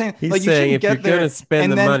 Like I'm saying, he's like saying, you if you're get there gonna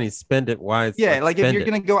spend the then, money, spend it wisely. Yeah, like if you're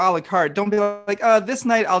gonna go a la carte, don't be like, this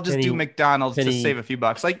night I'll just do McDonald's to save a few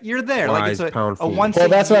bucks. Like you're there, like it's a once. Well,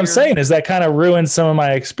 that's what I'm saying, is that kind of ruins some of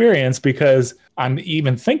my experience because I'm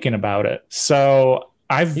even thinking about it. So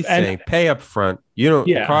He's saying pay up front. You don't.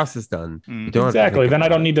 The cost is done. You don't exactly. Then I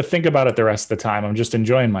don't need to think about it the rest of the time. I'm just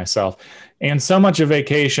enjoying myself. And so much of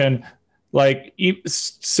vacation, like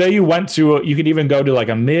say you went to, you could even go to like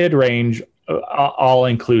a mid-range all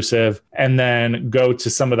inclusive, and then go to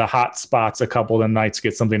some of the hot spots a couple of the nights,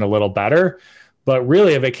 get something a little better. But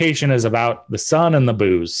really, a vacation is about the sun and the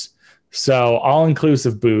booze. So all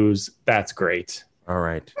inclusive booze, that's great. All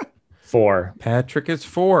right. 4. Patrick is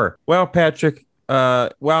 4. Well, Patrick.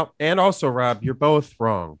 And also Rob, you're both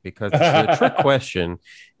wrong, because it's a trick question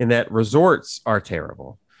in that resorts are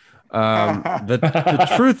terrible.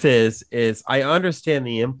 The truth is I understand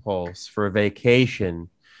the impulse for a vacation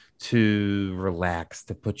to relax,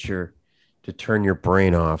 to turn your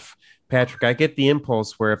brain off. Patrick, I get the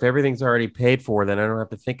impulse where if everything's already paid for, then I don't have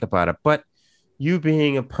to think about it. But you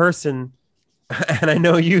being a person, and I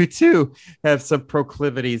know you too, have some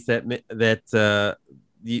proclivities that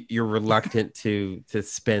you're reluctant to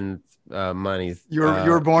spend money. You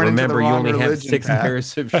were born into the wrong religion. Remember, you only have 6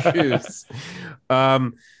 pairs of shoes.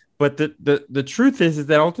 But the truth is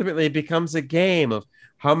that ultimately it becomes a game of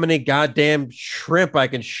how many goddamn shrimp I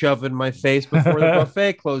can shove in my face before the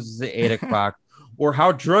buffet closes at 8:00, or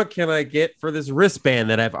how drunk can I get for this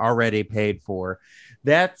wristband that I've already paid for.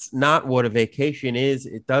 That's not what a vacation is.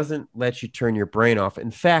 It doesn't let you turn your brain off.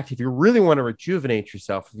 In fact, if you really want to rejuvenate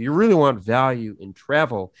yourself, if you really want value in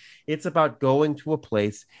travel, it's about going to a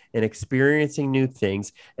place and experiencing new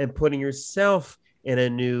things and putting yourself in a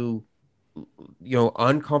new,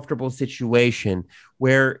 uncomfortable situation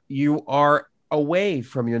where you are away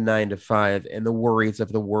from your 9-to-5 and the worries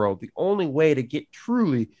of the world. The only way to get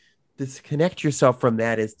truly disconnect yourself from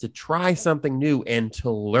that is to try something new and to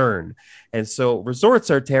learn. And so resorts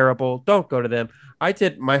are terrible. Don't go to them. I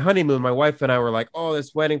did my honeymoon. My wife and I were like, oh,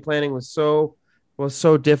 this wedding planning was so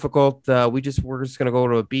difficult. We're just going to go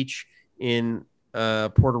to a beach in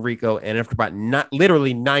Puerto Rico. And after about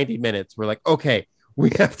literally 90 minutes, we're like, okay, we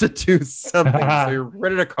have to do something. So we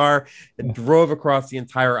rented a car and drove across the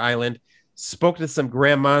entire island, spoke to some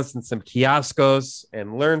grandmas and some kioscos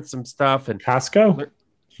and learned some stuff. And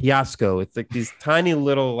Kiosco. It's like these tiny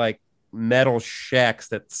little like metal shacks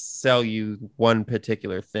that sell you one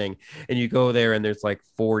particular thing, and you go there and there's like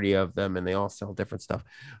 40 of them and they all sell different stuff.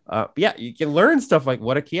 Yeah, you can learn stuff like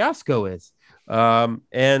what a kiosco is,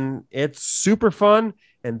 and it's super fun,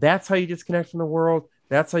 and that's how you disconnect from the world.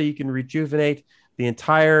 That's how you can rejuvenate. The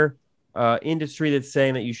entire industry that's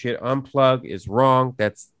saying that you should unplug is wrong.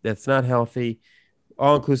 That's not healthy.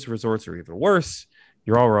 All-inclusive resorts are even worse.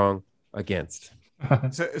 You're all wrong. Against.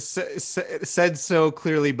 Said so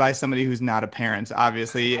clearly by somebody who's not a parent.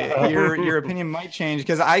 Obviously, your opinion might change,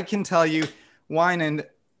 because I can tell you, Wine, and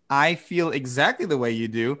I feel exactly the way you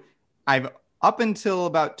do. I've up until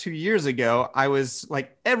about 2 years ago, I was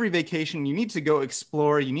like, every vacation you need to go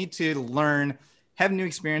explore, you need to learn, have new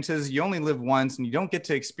experiences. You only live once, and you don't get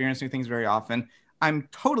to experience new things very often. I'm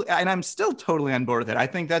still totally on board with it. I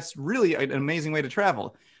think that's really an amazing way to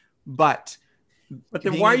travel, but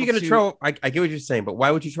then why are you going to travel? I get what you're saying, but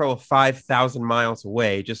why would you travel 5,000 miles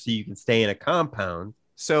away just so you can stay in a compound?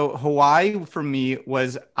 So Hawaii for me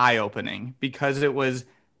was eye-opening, because it was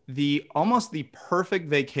almost the perfect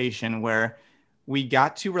vacation where we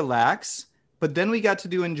got to relax, but then we got to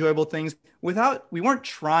do enjoyable things we weren't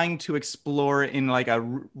trying to explore in like a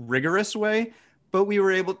rigorous way, but we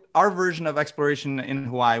were our version of exploration in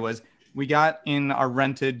Hawaii was we got in our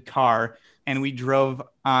rented car and we drove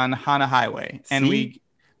on Hana Highway, and we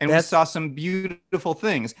saw some beautiful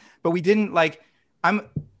things, but we didn't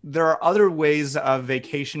there are other ways of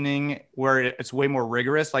vacationing where it's way more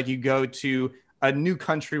rigorous. Like you go to a new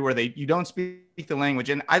country where you don't speak the language.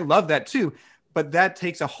 And I love that too, but that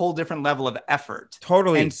takes a whole different level of effort.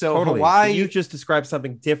 Totally. And so totally. Hawaii, You just described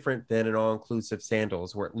something different than an all-inclusive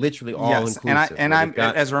sandals, where literally all yes, inclusive. and I'm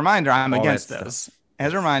as a reminder, I'm against those.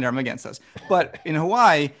 As a reminder, I'm against those. But in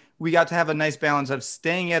Hawaii, we got to have a nice balance of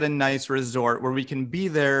staying at a nice resort where we can be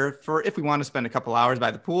there for if we want to spend a couple hours by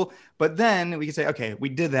the pool. But then we can say, okay, we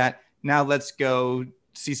did that. Now let's go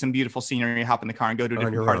see some beautiful scenery, hop in the car and go to a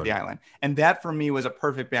different part of the island. And that for me was a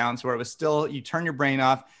perfect balance where it was still, you turn your brain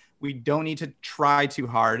off. We don't need to try too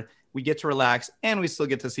hard. We get to relax and we still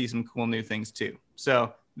get to see some cool new things too.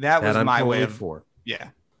 So that was my way of, yeah.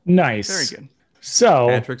 Nice. Very good. So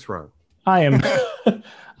Patrick's wrong. I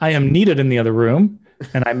am needed in the other room,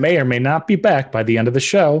 and I may or may not be back by the end of the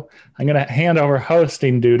show. I'm going to hand over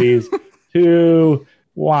hosting duties to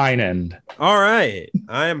Winand. All right.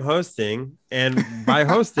 I am hosting. And by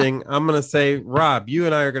hosting, I'm going to say, Rob, you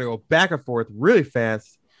and I are going to go back and forth really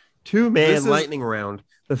fast. 2-man lightning round.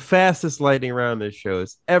 The fastest lightning round this show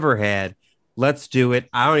has ever had. Let's do it.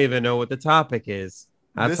 I don't even know what the topic is.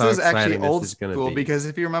 That's this is actually old school because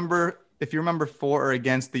if you remember 4 or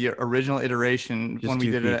against the original iteration, just when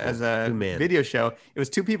we did it as a video show, it was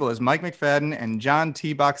 2 people. It was Mike McFadden and John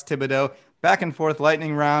T-Box Thibodeau. Back and forth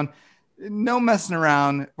lightning round. No messing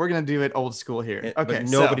around. We're going to do it old school here. Okay. But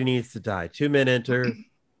nobody needs to die. 2 men enter,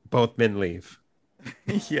 both men leave.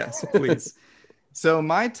 Yes, please. So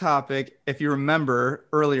my topic, if you remember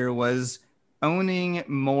earlier, was owning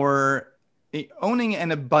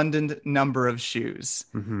an abundant number of shoes.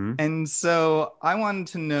 Mm-hmm. And so I wanted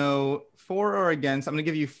to know for or against. I'm going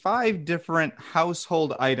to give you 5 different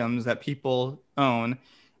household items that people own.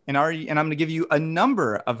 And I'm going to give you a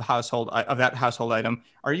number of that household item.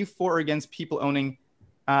 Are you for or against people owning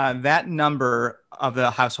that number of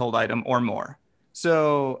the household item or more?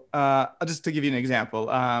 So just to give you an example,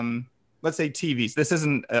 let's say TVs. This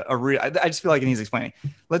isn't a real. I just feel like it needs explaining.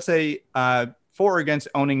 Let's say for or against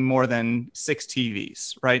owning more than 6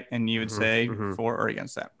 TVs, right? And you would say for or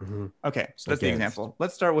against that. Mm-hmm. Okay, so that's the example.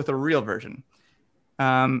 Let's start with a real version.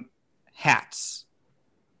 Hats.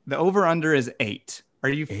 The over-under is 8. Are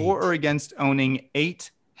you for or against owning 8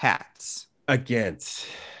 hats? Against.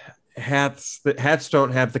 Hats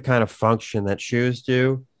don't have the kind of function that shoes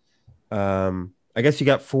do. I guess you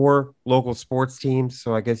got 4 local sports teams,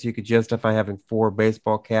 so I guess you could justify having 4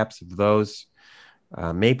 baseball caps of those.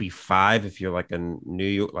 Maybe 5 if you're like a New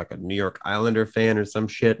York Islander fan or some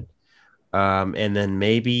shit. And then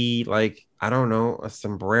maybe like, I don't know, a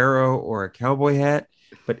sombrero or a cowboy hat.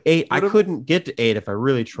 But 8, I couldn't get to 8 if I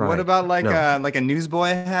really tried. What about like a newsboy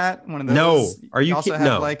hat? One of those. No, are you also kidding?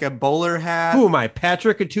 have No. like a bowler hat. Who am I,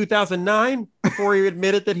 Patrick in 2009? Before he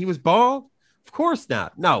admitted that he was bald? Of course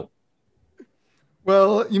not. No.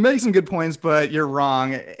 Well, you make some good points, but you're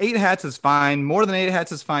wrong. 8 hats is fine. More than 8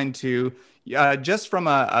 hats is fine too. Just from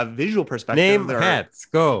a visual perspective, Name hats.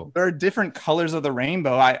 Go. There are different colors of the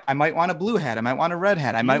rainbow. I might want a blue hat. I might want a red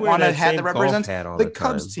hat. I might want a hat that represents the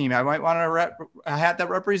Cubs team. I might want a hat that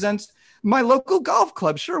represents my local golf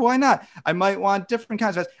club. Sure, why not? I might want different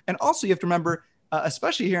kinds of hats. And also, you have to remember,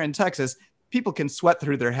 especially here in Texas, people can sweat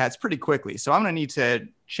through their hats pretty quickly. So I'm going to need to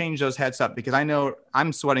change those hats up because I know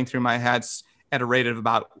I'm sweating through my hats at a rate of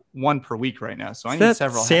about 1 per week right now. So I need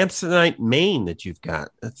several Samsonite mane that you've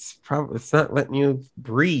got. It's not letting you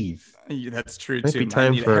breathe. That's true Might too. be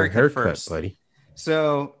time for a haircut, buddy.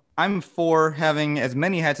 So I'm for having as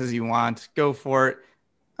many hats as you want. Go for it.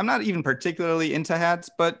 I'm not even particularly into hats,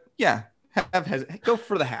 but yeah, go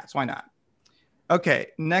for the hats. Why not? Okay,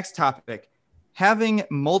 next topic. Having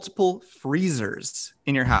multiple freezers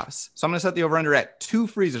in your house. So I'm going to set the over-under at 2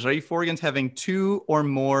 freezers. Are you for or against having 2 or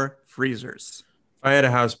more freezers? If I had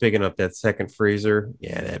a house big enough, that second freezer,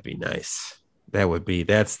 yeah, that'd be nice.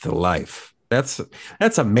 That's the life.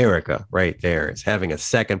 That's America right there. It's having a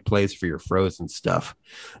second place for your frozen stuff.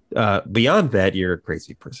 Beyond that, you're a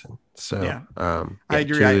crazy person. So yeah, I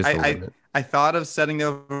agree. I thought of setting the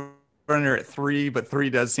over-under at 3, but 3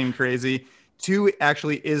 does seem crazy. 2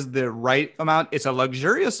 actually is the right amount. It's a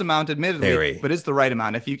luxurious amount, admittedly, but it's the right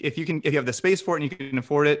amount. If you have the space for it and you can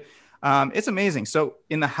afford it, it's amazing. So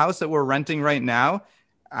in the house that we're renting right now,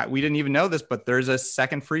 we didn't even know this, but there's a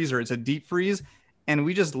second freezer. It's a deep freeze, and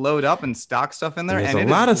we just load up and stock stuff in there. And there's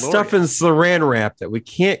a lot of stuff in saran wrap that we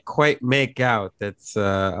can't quite make out. That's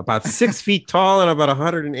about 6 feet tall and about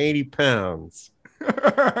 180 pounds.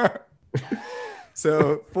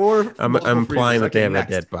 So I'm implying that they have a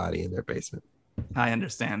dead body in their basement. I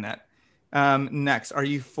understand that. Next, are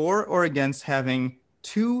you for or against having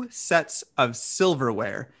 2 sets of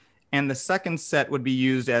silverware? And the second set would be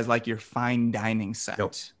used as like your fine dining set.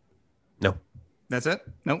 No. That's it?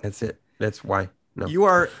 Nope. That's it. That's why. No. You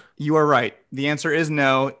are right. The answer is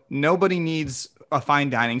no. Nobody needs a fine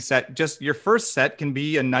dining set. Just your first set can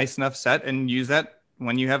be a nice enough set, and use that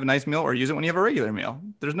when you have a nice meal, or use it when you have a regular meal.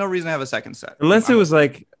 There's no reason to have a second set. Unless it was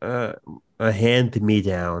like a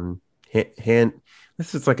hand-me-down.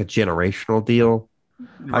 This is like a generational deal.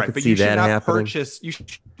 Right, I could but see you should that not happening. you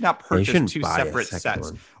should not You purchase shouldn't two buy a separate second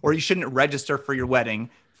sets, one. or you shouldn't register for your wedding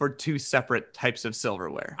for two separate types of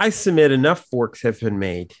silverware. I submit enough forks have been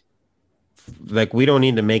made. Like, we don't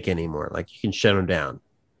need to make anymore. Like, you can shut them down.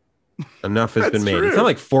 Enough has been made. true. It's not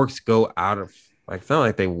like forks go out of, like, it's not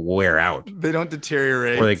like they wear out They don't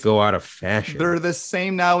deteriorate. or they go out of fashion. They're the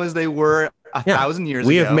same now as they were a thousand years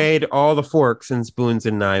We ago. have made all the forks and spoons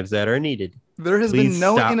and knives that are needed. There has Please been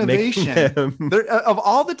no stop making innovation. them. Of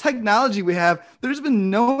all the technology we have, there's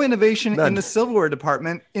been no innovation None. in the silverware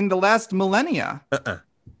department in the last millennia.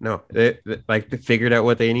 No, they figured out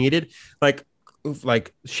what they needed. Like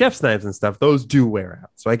chef's knives and stuff, those do wear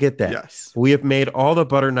out. So I get that. Yes. We have made all the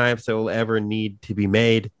butter knives that will ever need to be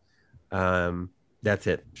made. That's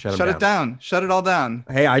it. Shut it down. Shut it all down.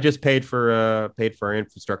 Hey, I just paid for our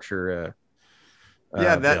infrastructure.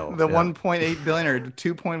 Bill. The 1.8 billion or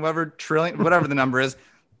 2 point whatever trillion, whatever the number is.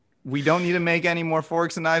 We don't need to make any more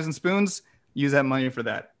forks and knives and spoons. Use that money for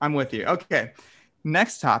that. I'm with you. Okay.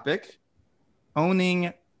 Next topic: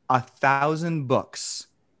 owning 1,000 books.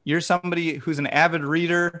 You're somebody who's an avid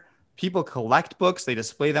reader. People collect books. They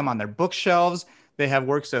display them on their bookshelves. They have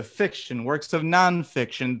works of fiction, works of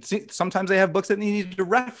nonfiction. Sometimes they have books that they need to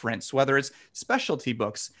reference, whether it's specialty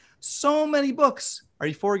books. So many books. Are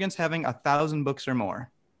you for or against having 1,000 books or more?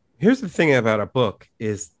 Here's the thing about a book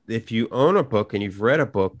is if you own a book and you've read a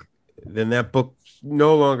book, then that book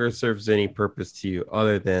no longer serves any purpose to you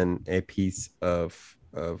other than a piece of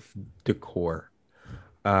decor.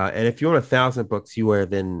 And if you own 1,000 books, you are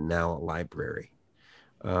then now a library.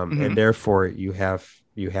 And therefore you have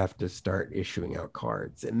to start issuing out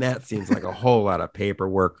cards. And that seems like a whole lot of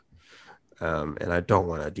paperwork. And I don't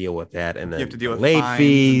want to deal with that. And then you have to deal with late fines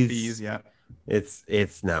fees. And fees. Yeah.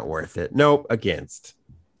 It's not worth it. Nope. Against.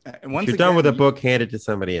 Once if you're done with a book, hand it to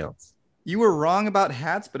somebody else. You were wrong about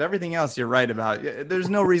hats, but everything else you're right about. There's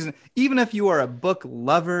no reason. Even if you are a book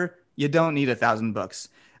lover, you don't need 1,000 books.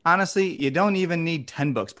 Honestly, you don't even need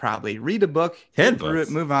 10 books, probably. Read a book, 10 get through books.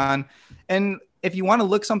 it, move on. And if you want to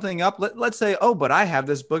look something up, let's say, oh, but I have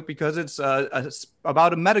this book because it's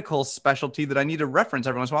about a medical specialty that I need to reference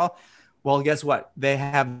every once in a while. Well, guess what? They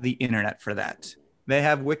have the internet for that. They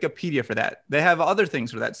have Wikipedia for that. They have other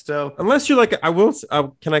things for that. So unless you're like,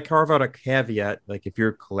 can I carve out a caveat? Like if you're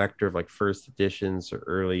a collector of like first editions or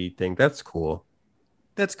early thing, that's cool.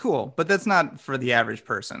 That's cool, but that's not for the average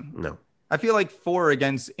person. No. I feel like for or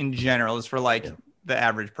against in general is for like the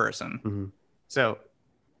average person. Mm-hmm. So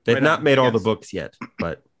they've right not on, made all the against. books yet,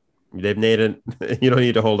 but they've made it. You don't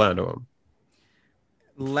need to hold on to them.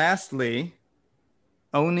 Lastly,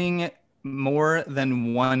 owning more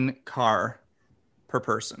than one car per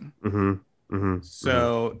person.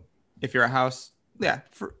 So if you're a house,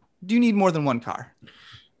 do you need more than one car?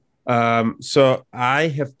 So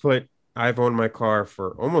I've owned my car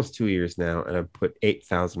for almost 2 years now, and I've put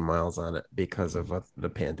 8,000 miles on it because of the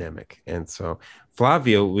pandemic. And so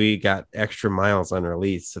Flavia, we got extra miles on her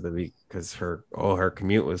lease so that because her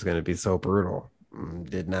commute was going to be so brutal.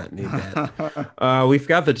 Did not need that. We've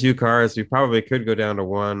got the 2 cars. We probably could go down to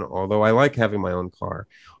 1, although I like having my own car.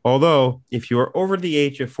 Although if you are over the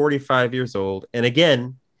age of 45 years old, and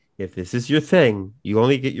again, if this is your thing, you're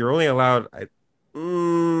only allowed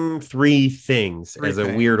 3 things as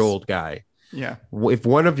a weird old guy. Yeah. If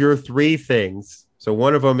one of your 3 things, so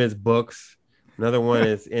one of them is books, another one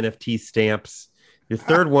is NFT stamps, your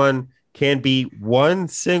third one can be one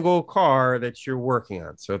single car that you're working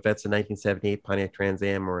on. So if that's a 1978 Pontiac Trans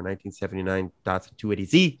Am or a 1979 Datsun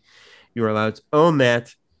 280Z, you're allowed to own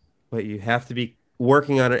that, but you have to be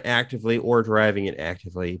working on it actively or driving it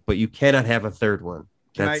actively, but you cannot have a third one.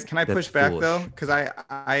 Can I push back though? Because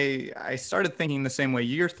I started thinking the same way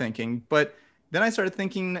you're thinking, but then I started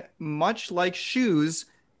thinking much like shoes,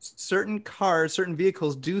 certain cars, certain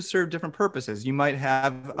vehicles do serve different purposes. You might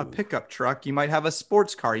have a pickup truck, you might have a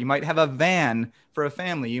sports car, you might have a van for a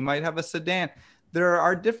family, you might have a sedan. There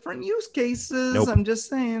are different use cases. Nope. I'm just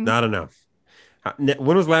saying. Not enough.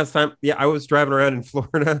 When was the last time? Yeah, I was driving around in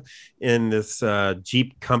Florida in this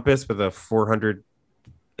Jeep Compass with a 400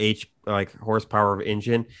 horsepower of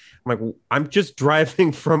engine. I'm like, I'm just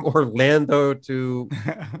driving from Orlando to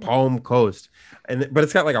Palm Coast, but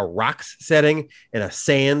it's got like a rocks setting and a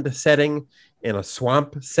sand setting and a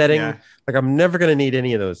swamp setting. Yeah. Like I'm never gonna need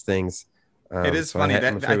any of those things. It is funny I'm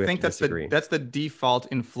that afraid we I think have to disagree. that's the default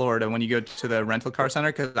in Florida when you go to the rental car center.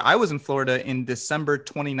 Because I was in Florida in December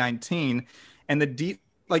 2019, and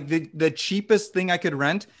the cheapest thing I could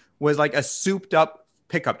rent was like a souped up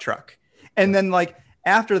pickup truck, and then like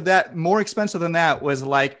after that, more expensive than that was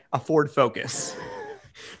like a Ford Focus.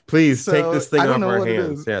 Please So, take this thing I don't off know our what it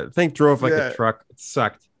hands. is. Yeah, think drove like Yeah. a truck. It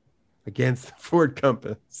sucked against the Ford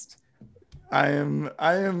Compass. I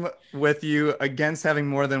am with you against having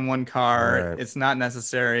more than one car. All right. It's not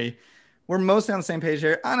necessary. We're mostly on the same page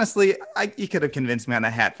here. Honestly, you could have convinced me on the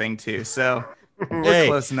hat thing too. So we're Hey,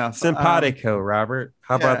 close enough. simpatico, Robert.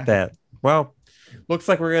 How yeah. about that? Well, looks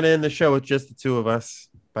like we're gonna end the show with just the two of us.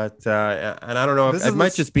 But and I don't know if This it is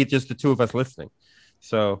might the- just be just the two of us listening.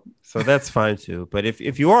 So that's fine too. But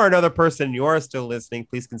if you are another person and you are still listening,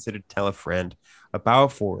 please consider to tell a friend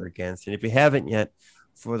about For or Against. And if you haven't yet,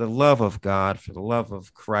 for the love of God, for the love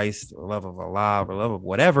of Christ, for the love of Allah, for the love of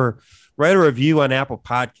whatever, write a review on Apple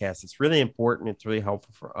Podcasts. It's really important. It's really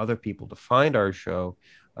helpful for other people to find our show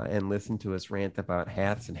and listen to us rant about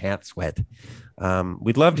hats and hat sweat.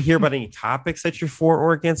 We'd love to hear about any topics that you're for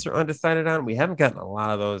or against or undecided on. We haven't gotten a lot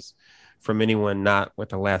of those from anyone not with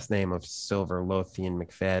the last name of Silver, Lothian,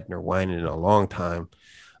 McFadden, or Winan in a long time.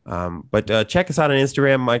 But check us out on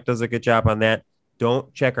Instagram. Mike does a good job on that.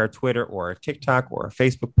 Don't check our Twitter or our TikTok or our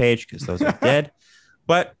Facebook page because those are dead.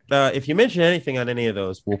 But if you mention anything on any of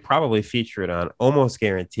those, we'll probably feature it on, almost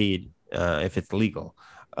guaranteed, if it's legal,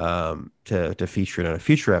 to feature it on a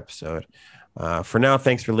future episode. For now,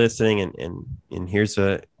 thanks for listening. And here's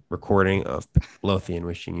a recording of Lothian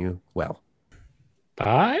wishing you well.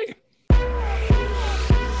 Bye.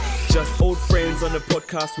 Just old friends on the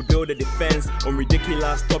podcast, we build a defense on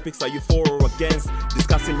ridiculous topics. Are you for or against?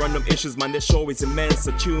 Discussing random issues, man, the show is immense.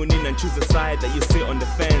 So tune in and choose a side that you sit on the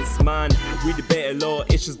fence. Man, we debate a lot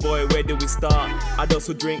of issues, boy, where do we start? Adults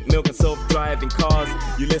who drink milk and self-driving cars.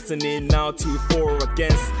 You listening now to For or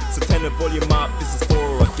Against. So turn the volume up, this is For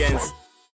or Against.